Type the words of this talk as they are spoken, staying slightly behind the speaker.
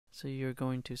So you're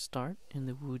going to start in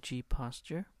the Wuji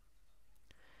posture.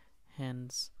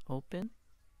 Hands open,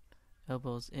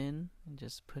 elbows in, and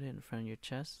just put it in front of your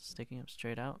chest, sticking up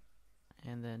straight out,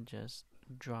 and then just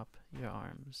drop your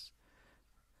arms.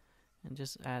 And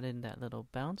just add in that little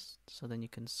bounce so then you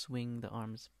can swing the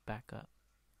arms back up.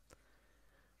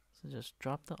 So just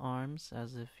drop the arms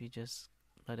as if you just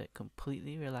let it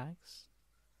completely relax.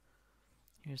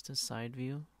 Here's the side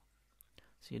view.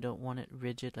 So you don't want it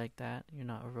rigid like that. You're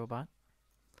not a robot.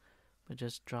 But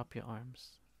just drop your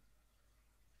arms.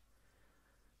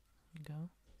 Go.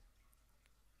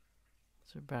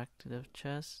 So back to the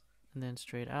chest, and then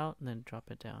straight out, and then drop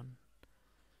it down.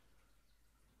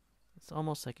 It's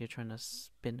almost like you're trying to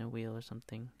spin a wheel or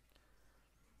something.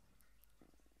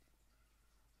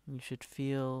 You should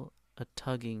feel a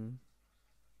tugging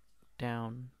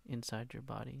down inside your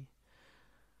body.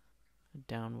 A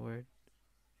downward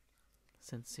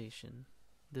sensation.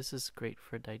 This is great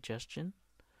for digestion,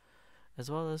 as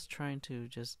well as trying to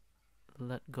just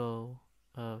let go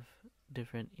of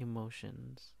different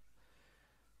emotions.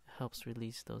 It helps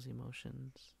release those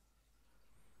emotions.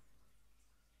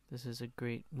 This is a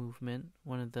great movement,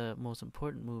 one of the most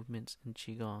important movements in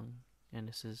Qigong, and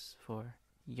this is for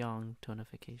yang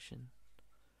tonification.